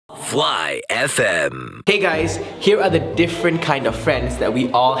Fly FM. Hey guys, here are the different kind of friends that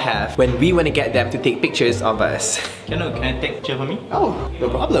we all have when we want to get them to take pictures of us. Can I take a picture for me? Oh, no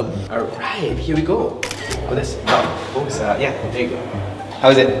problem. Alright, here we go. Oh, that's... yeah, there you go. How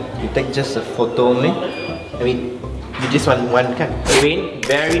is it? You take just a photo only? I mean, you just want one kind. Rain,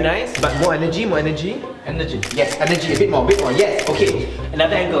 very nice, but more energy, more energy. Energy. Yes, energy, a bit more, yes, okay.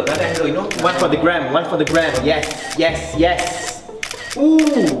 Another angle, you know? One for the gram, yes, yes, yes.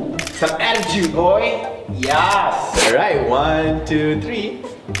 Ooh, some attitude, boy. Yes. Alright, 1, 2, 3.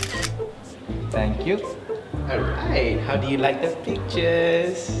 Thank you. Alright, how do you like the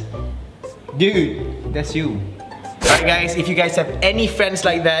pictures? Dude, that's you. Alright guys, if you guys have any friends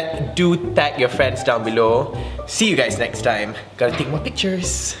like that, do tag your friends down below. See you guys next time. Gotta take more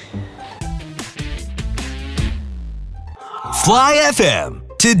pictures. Fly FM,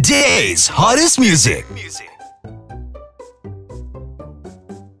 today's hottest music.